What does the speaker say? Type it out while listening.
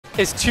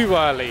it's too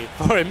early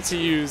for him to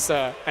use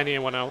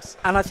anyone else.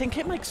 And I think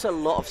it makes a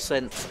lot of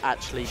sense,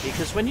 actually,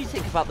 because when you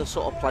think about the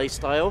sort of play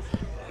style,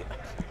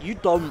 you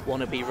don't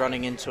want to be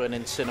running into an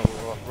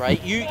Incineroar, right?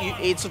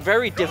 It's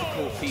very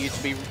difficult for you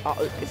to be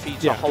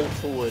hold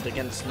forward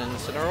against an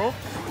Incineroar,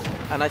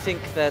 and I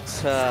think that.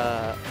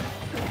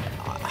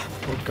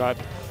 Oh god.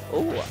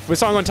 Oh. We're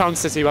starting on Town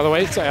City, by the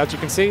way, so as you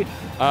can see.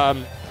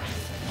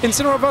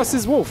 Incineroar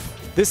versus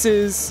Wolf. This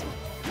is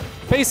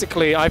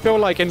basically, I feel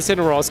like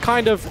Incineroar is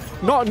kind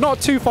of not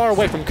too far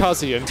away from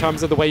Kazuya in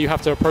terms of the way you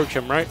have to approach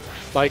him, right?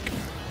 Like,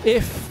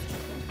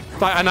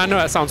 and I know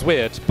that sounds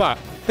weird, but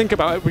think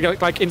about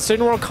it. Like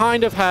Incineroar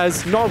kind of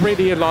has not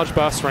really a large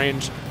burst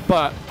range,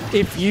 but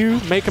if you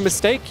make a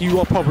mistake, you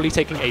are probably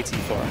taking 80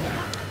 for it.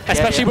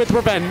 Especially with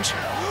Revenge.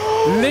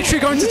 Literally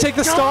going to take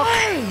the stock.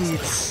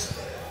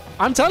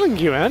 I'm telling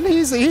you, man,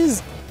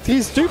 he's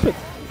stupid.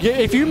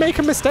 If you make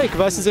a mistake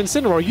versus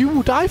Incineroar, you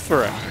will die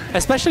for it,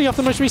 especially off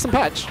the most recent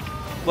patch.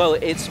 Well,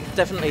 it's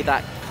definitely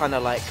that kind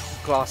of like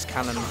glass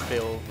cannon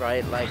feel,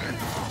 right? Like,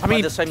 I mean,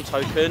 by the same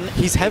token,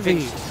 he's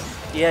heavy.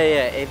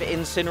 If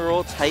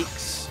Incineroar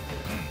takes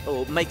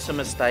or makes a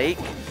mistake,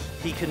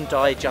 he can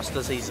die just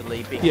as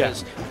easily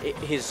because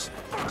his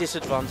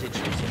disadvantage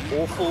is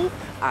awful,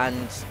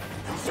 and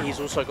he's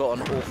also got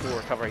an awful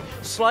recovery.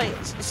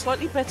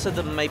 Slightly better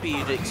than maybe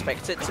you'd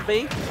expect it to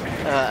be,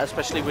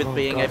 especially with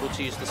being able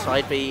to use the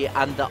side B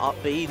and the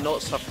up B,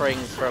 not suffering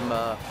from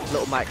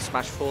Little Max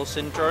Smash 4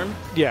 syndrome.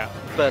 Yeah.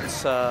 But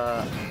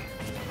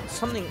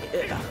something...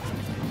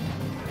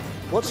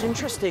 what's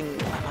interesting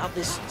about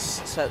this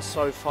set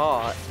so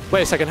far...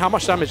 Wait a second, how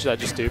much damage did I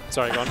just do?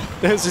 Sorry, go on.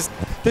 This is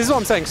what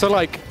I'm saying. So,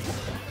 like,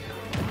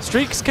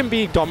 Streakz can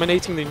be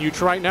dominating the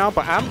neutral right now,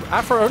 but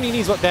Afro only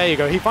needs there you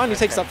go. He finally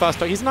takes that first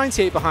stock. He's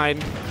 98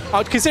 behind.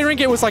 Considering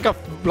it was like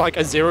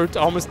a zero,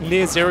 almost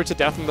near zero to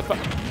death in the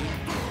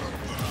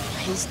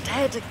He's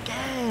dead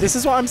again. This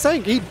is what I'm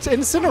saying.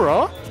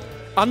 Incineroar,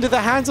 under the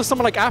hands of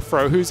someone like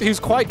Afro, who's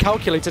quite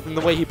calculated in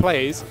the way he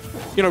plays.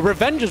 You know,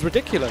 Revenge is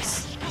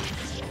ridiculous.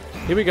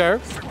 Here we go.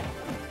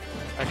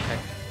 Okay.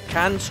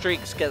 Can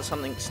Streakz get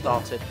something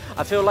started?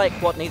 I feel like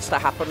what needs to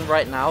happen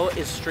right now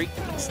is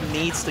Streakz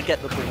needs to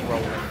get the ball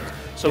rolling.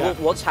 So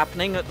what's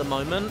happening at the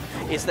moment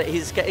is that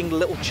he's getting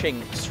little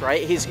chinks,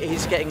 right? He's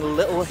getting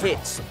little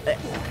hits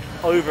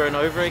over and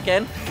over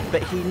again,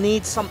 but he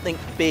needs something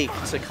big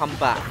to come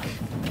back.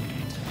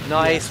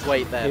 Nice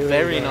wait there.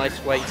 Very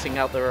nice waiting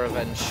out the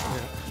Revenge. Yeah.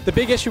 The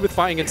big issue with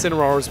fighting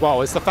Incineroar as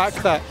well is the fact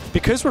that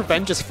because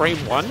Revenge is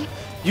frame 1,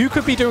 you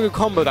could be doing a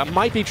combo that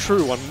might be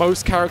true on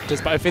most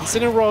characters, but if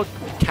Incineroar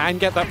can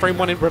get that frame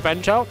 1 in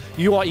Revenge out,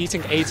 you are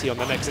eating 80 on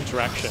the next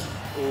interaction.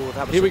 Oh,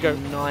 that was Here we go.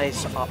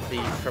 Nice up B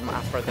from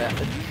Afro there.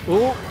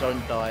 Ooh.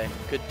 Don't die.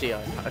 Good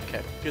DI.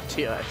 Okay, good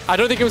DI. I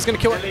don't think it was going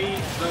to kill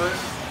him.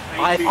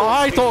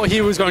 I thought he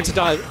was going to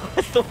die.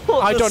 I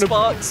thought the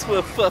sparks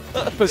were for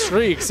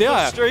Streakz,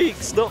 yeah. For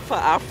Streakz, not for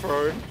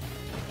Afro.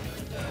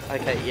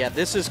 Okay, yeah,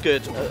 this is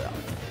good.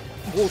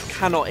 Wolf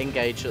cannot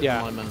engage at the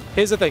moment.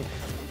 Here's the thing.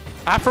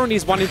 Afro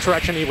needs one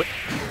interaction. He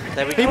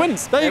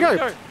wins. There you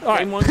go. All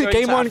right.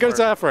 Game one goes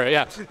to Afro.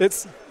 Yeah.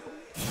 It's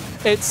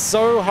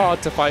so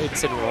hard to fight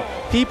Incineroar.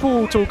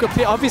 People talk,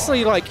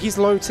 obviously, like, he's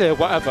low tier,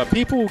 whatever.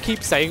 People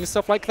keep saying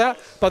stuff like that,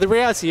 but the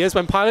reality is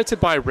when piloted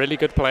by a really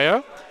good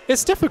player,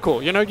 it's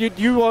difficult. You know,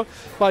 you are,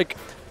 like,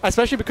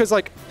 especially because,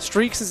 like,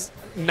 Streakz is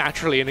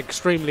naturally an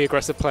extremely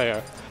aggressive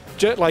player.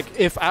 Like,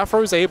 if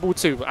Afro's able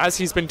to, as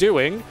he's been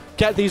doing,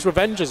 get these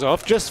revenges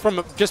off just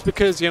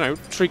because, you know,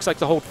 Streakz like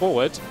to hold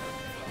forward,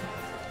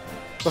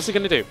 what's he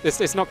gonna do?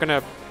 It's not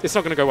gonna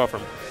go well for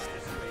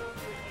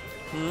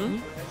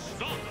him.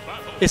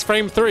 It's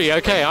frame 3.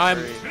 Okay, I'm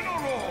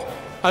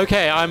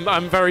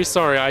very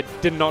sorry. I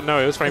did not know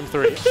it was frame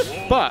 3.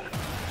 But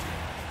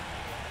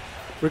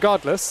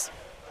regardless,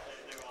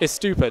 it's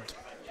stupid.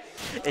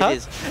 It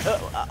is.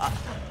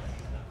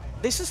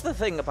 This is the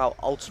thing about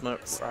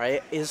Ultimate,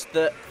 right? Is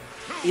that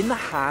in the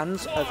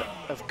hands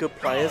of good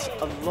players,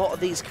 a lot of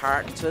these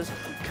characters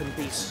can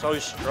be so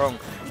strong.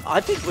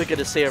 I think we're going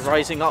to see a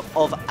rising up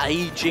of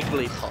a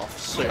Jigglypuff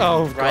soon,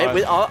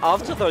 right?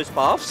 After those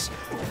buffs,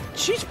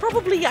 she's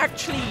probably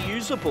actually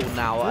usable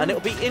now, and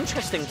it'll be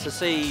interesting to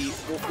see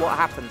what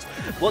happens.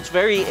 What's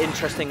very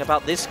interesting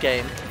about this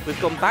game, we've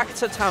gone back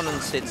to Town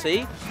and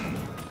City,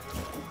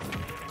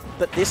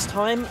 but this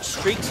time,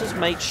 Streakz has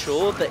made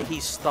sure that he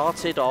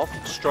started off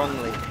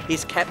strongly.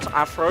 He's kept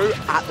Afro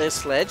at their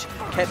sledge,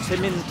 kept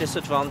him in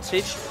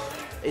disadvantage.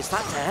 Is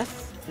that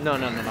death? No.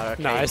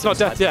 Okay, no, it's not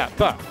death yet,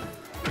 but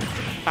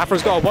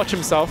Afro's got to watch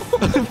himself.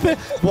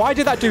 Why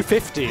did that do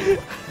 50?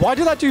 Why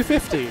did that do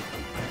 50?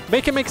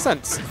 Make it make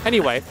sense.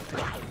 Anyway,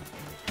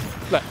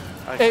 look,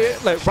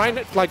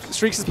 right, like,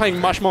 Streakz is playing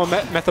much more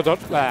that's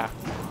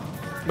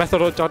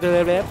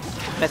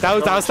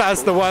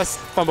the worst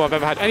fumble I've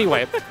ever had.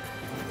 Anyway.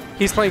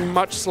 He's playing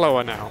much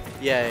slower now.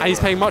 And he's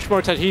paying much more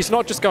attention. He's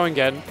not just going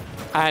in,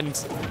 and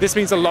this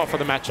means a lot for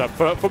the matchup,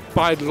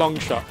 by a long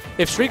shot.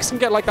 If Streakz can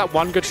get like that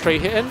one good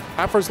straight hit in,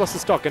 Afro's lost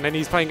his stock, and then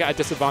he's playing at a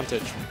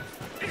disadvantage.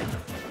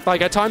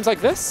 Like, at times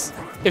like this,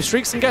 if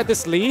Streakz can get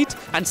this lead,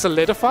 and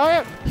solidify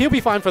it, he'll be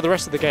fine for the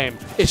rest of the game.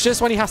 It's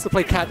just when he has to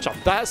play catch-up.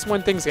 That's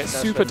when things get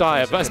super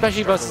dire, but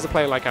especially versus a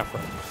player like Afro.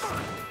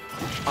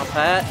 Up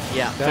air,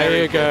 yeah.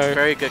 There you go.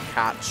 Very good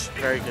catch.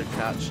 Very good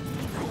catch.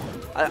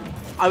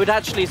 I would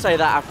actually say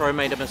that Afro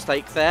made a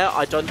mistake there.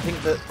 I don't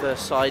think that the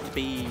side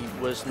B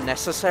was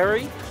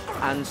necessary,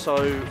 and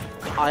so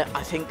I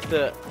think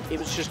that it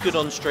was just good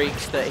on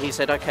Streakz that he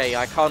said, okay,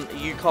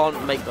 you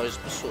can't make those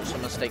sorts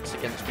of mistakes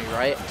against me,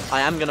 right?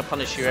 I am going to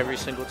punish you every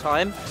single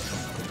time.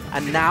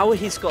 And now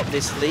he's got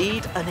this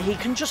lead, and he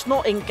can just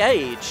not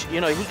engage.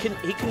 You know, he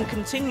can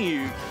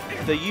continue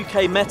the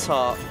UK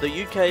meta,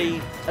 the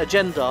UK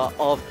agenda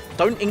of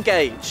don't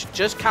engage,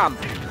 just camp,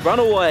 run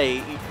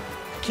away,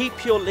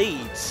 keep your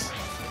leads.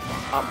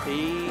 Up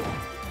B.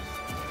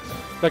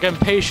 Again,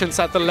 patience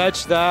at the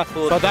ledge there,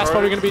 but that's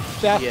probably going to be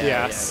death. Yeah,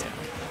 yes.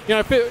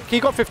 Yeah. You know, he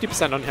got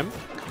 50% on him.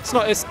 It's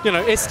not. It's, you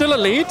know, it's still a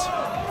lead.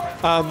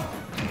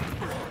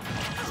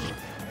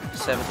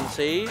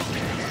 70.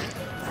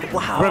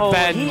 Wow.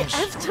 Revenge.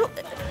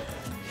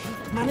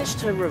 He managed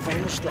to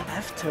revenge the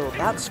F-tilt.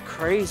 That's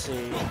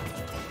crazy.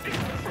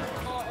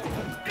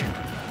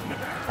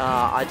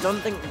 I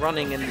don't think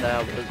running in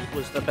there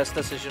was the best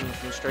decision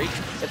from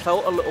Streakz. It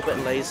felt a little bit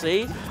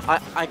lazy.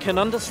 I can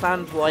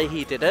understand why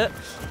he did it,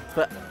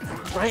 but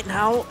right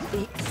now,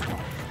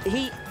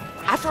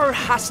 Afro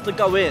has to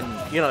go in.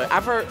 You know,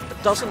 Afro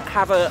doesn't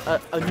have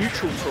a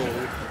neutral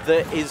tool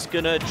that is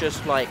gonna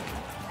just like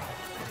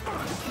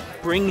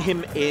bring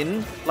him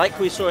in, like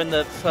we saw in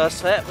the first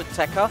set with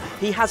Tekka.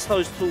 He has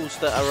those tools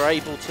that are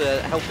able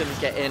to help him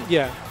get in.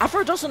 Yeah.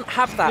 Afro doesn't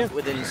have that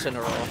with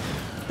Incineroar.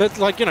 But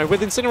like, you know,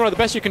 with Incineroar, the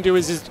best you can do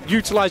is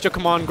utilize your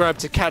command grab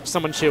to catch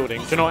someone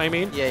shielding. Do you know what I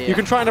mean? Yeah, yeah. You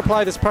can try and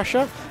apply this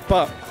pressure,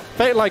 but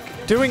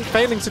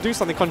failing to do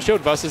something on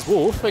shield versus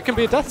Wolf, it can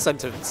be a death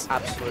sentence.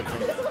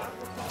 Absolutely.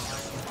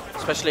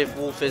 Especially if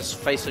Wolf is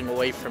facing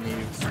away from you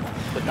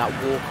with that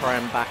war cry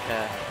and back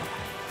air.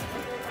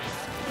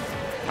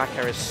 Back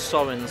air is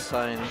so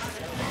insane.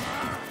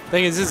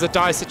 Thing is, this is a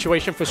dire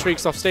situation for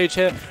Streakz off stage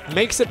here.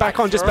 Makes it back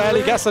on, just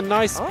barely gets a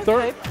nice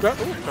throw. Ooh,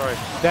 sorry.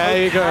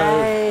 There you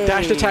go.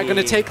 Dash attack going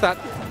to take that,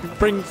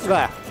 bring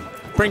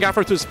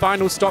Afro to his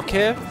final stock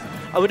here.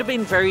 I would have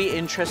been very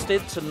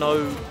interested to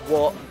know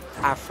what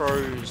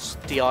Afro's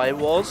DI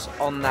was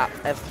on that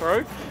F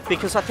throw,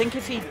 because I think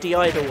if he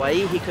DI'd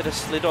away, he could have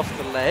slid off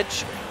the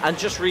ledge and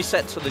just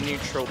reset to the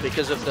neutral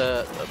because of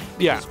the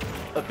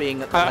of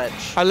being at the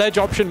ledge. A ledge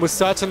option was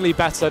certainly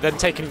better than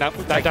taking that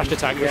dash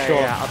attack for sure.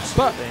 Yeah,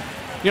 absolutely.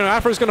 But you know,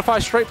 Afro's going to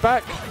fight straight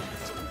back.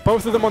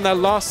 Both of them on their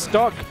last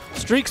stock.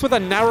 Streakz with a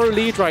narrow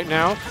lead right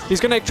now. He's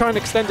going to try and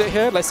extend it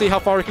here. Let's see how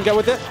far he can get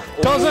with it.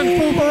 Doesn't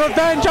fall for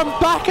revenge and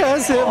back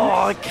as him.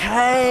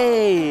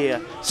 Okay.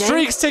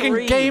 Streakz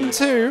taking game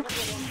 2.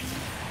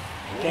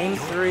 Game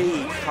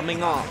 3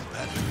 coming up.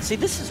 See,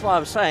 this is why I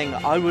was saying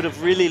I would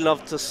have really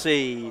loved to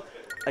see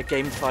a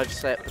Game 5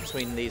 set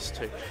between these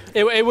two.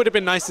 It would have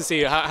been nice to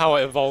see how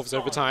it evolves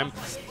over time.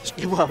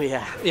 Well,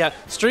 yeah. Yeah,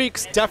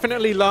 Streakz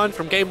definitely learned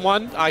from game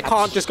 1. I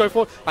can't just go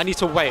for it. I need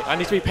to wait. I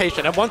need to be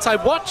patient. And once I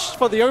watch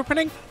for the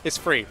opening, it's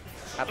free.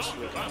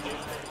 Absolutely.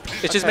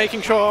 It's just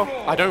making sure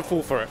I don't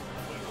fall for it.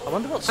 I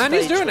wonder what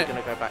stage we're going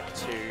to go back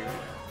to.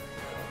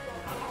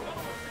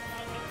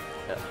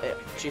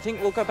 Do you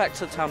think we'll go back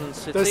to Town and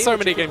City? There's so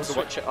many games to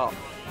switch it up.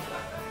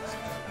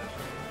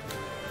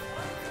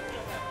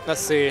 Let's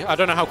see. I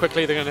don't know how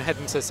quickly they're going to head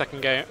into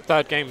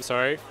third game,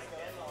 sorry.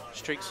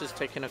 Streakz is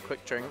taking a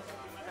quick drink.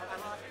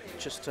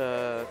 Just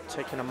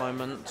taking a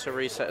moment to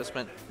reset his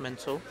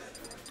mental.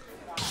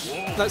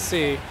 Let's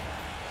see.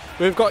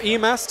 We've got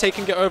EMAS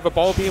taking it over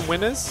Bulby and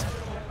winners.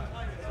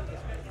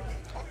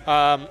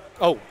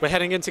 Oh, we're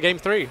heading into game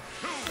 3.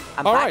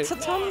 And all back right. to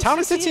Town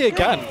and City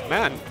again,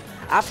 man.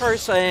 Afro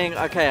saying,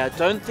 okay, I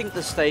don't think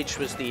the stage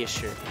was the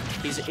issue.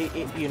 He's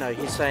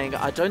saying,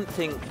 I don't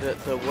think that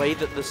the way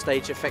that the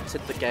stage affected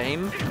the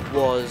game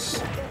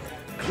was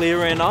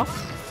clear enough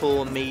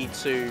for me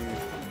to,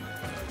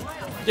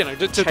 you know,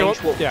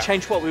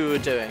 change what we were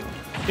doing.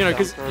 You know,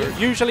 because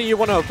usually you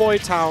want to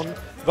avoid Town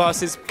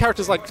versus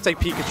characters like, say,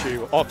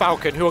 Pikachu or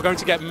Falcon, who are going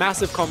to get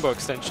massive combo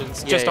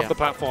extensions just off the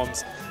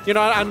platforms. You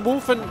know, and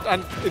Wolf and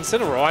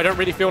Incineroar, I don't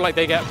really feel like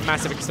they get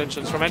massive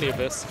extensions from any of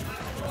this.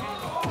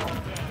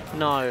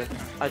 No,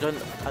 I don't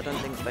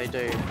think they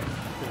do.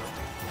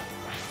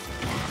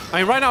 I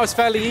mean, right now it's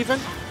fairly even.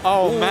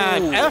 Oh,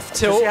 man.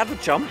 F-tilt. Does he have a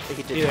jump?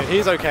 He did. Yeah,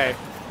 he's okay.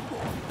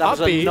 That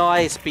was a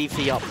nice,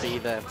 beefy up B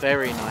there.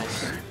 Very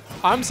nice.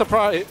 I'm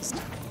surprised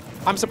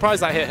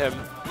that hit him.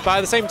 But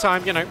at the same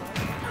time, you know,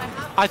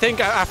 I think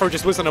Afro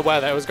just wasn't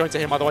aware that it was going to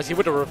him. Otherwise, he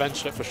would have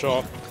revenged it for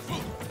sure.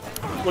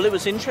 Well, it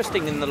was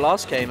interesting in the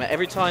last game.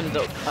 Every time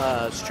that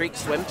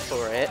Streakz went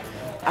for it,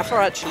 Afro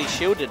actually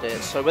shielded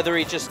it, so whether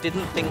he just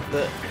didn't think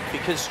that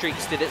because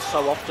Streakz did it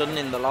so often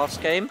in the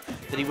last game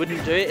that he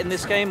wouldn't do it in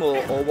this game,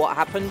 or what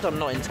happened, I'm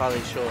not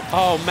entirely sure.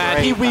 Oh man,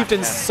 Great he weaved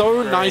in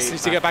so Great nicely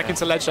to get back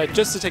into ledge side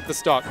just to take the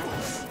stock.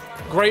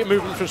 Great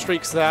movement from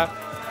Streakz there.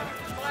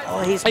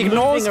 Oh, he's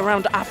moving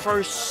around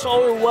Afro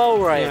so well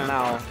right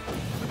now.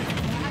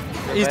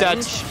 He's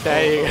dead.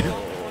 There you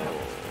go.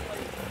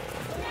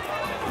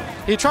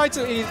 He tried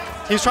to.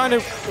 He's trying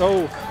to.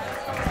 Oh.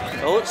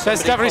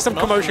 There's definitely some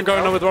commotion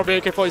going on with Robbie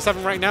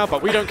AK-47 right now,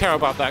 but we don't care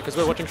about that because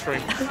we're watching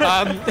stream.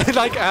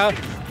 Like,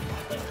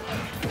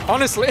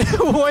 honestly,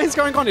 what is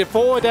going on here?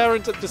 Forward air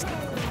into just.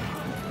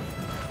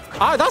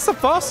 That's the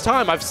first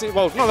time I've seen.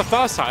 Well, not the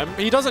first time.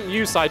 He doesn't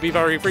use side B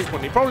very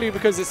frequently, probably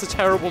because it's a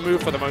terrible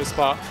move for the most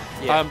part.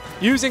 Yeah.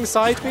 Using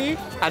side B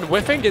and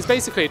whiffing is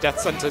basically a death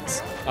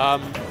sentence.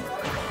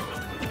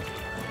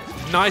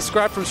 Nice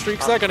grab from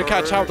Streakz there, going to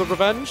catch out the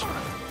revenge.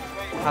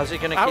 How's he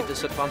going to keep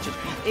this advantage?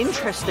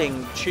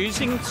 Interesting,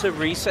 choosing to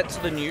reset to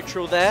the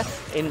neutral there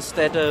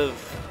instead of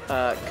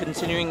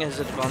continuing his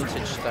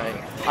advantage state.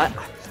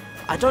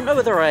 I don't know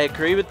whether I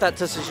agree with that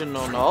decision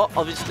or not.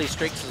 Obviously,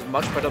 Streakz is a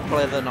much better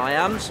player than I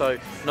am, so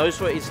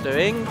knows what he's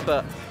doing,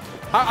 but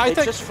I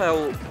just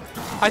felt...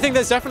 I think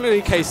there's definitely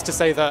a case to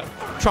say that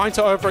trying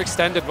to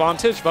overextend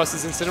advantage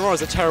versus Incineroar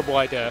is a terrible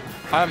idea.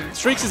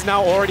 Streakz is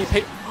now already...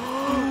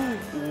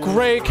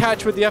 Great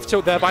catch with the F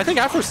tilt there, but I think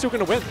Afro's still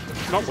going to win.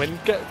 Not win,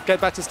 get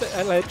back to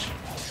edge.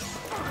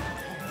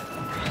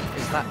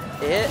 Is that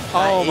it?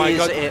 Oh my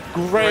god,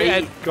 great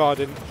edge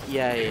guarding.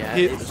 Yeah,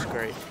 it was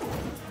great.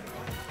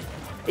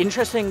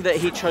 Interesting that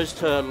he chose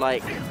to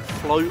like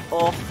float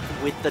off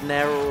with the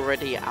Nair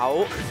already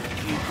out.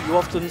 You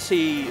often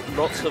see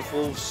lots of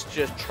Wolves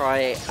just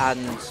try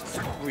and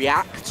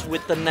react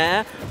with the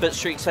Nair, but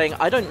Streakz saying,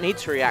 I don't need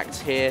to react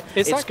here.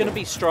 It's going to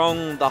be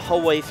strong the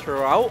whole way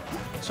throughout,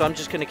 so I'm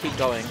just going to keep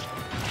going.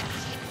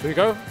 Here we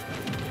go.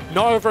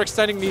 Not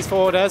overextending these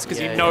forward airs because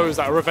he knows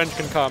that revenge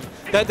can come.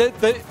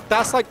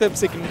 That's like the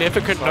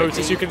significant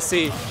notice you can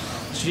see.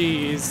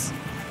 Jeez.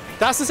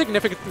 That's the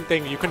significant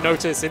thing you can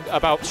notice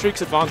about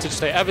Streak's advantage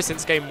state ever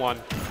since game 1.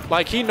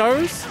 Like, he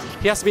knows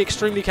he has to be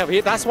extremely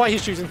careful. That's why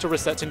he's choosing to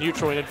reset to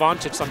neutral in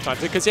advantage sometimes,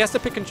 because he has to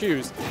pick and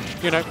choose,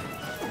 you know.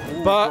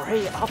 Ooh, but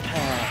great up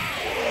air.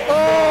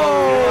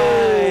 Oh!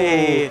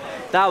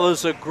 That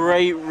was a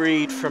great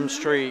read from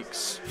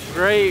Streakz.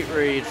 Great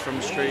read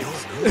from Streakz.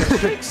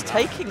 Streakz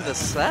taking the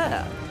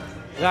set.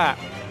 That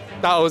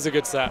was a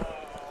good set.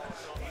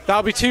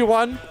 That'll be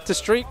 2-1 to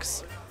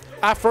Streakz.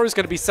 Afro is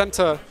going to be sent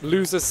to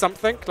losers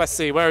something. Let's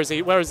see, where is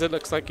he? Where is it?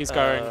 Looks like he's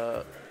going.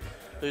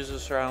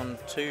 Losers round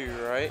 2,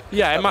 right?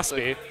 Yeah, it must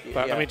be.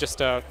 But let me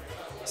just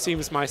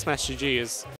seems my Smash GG is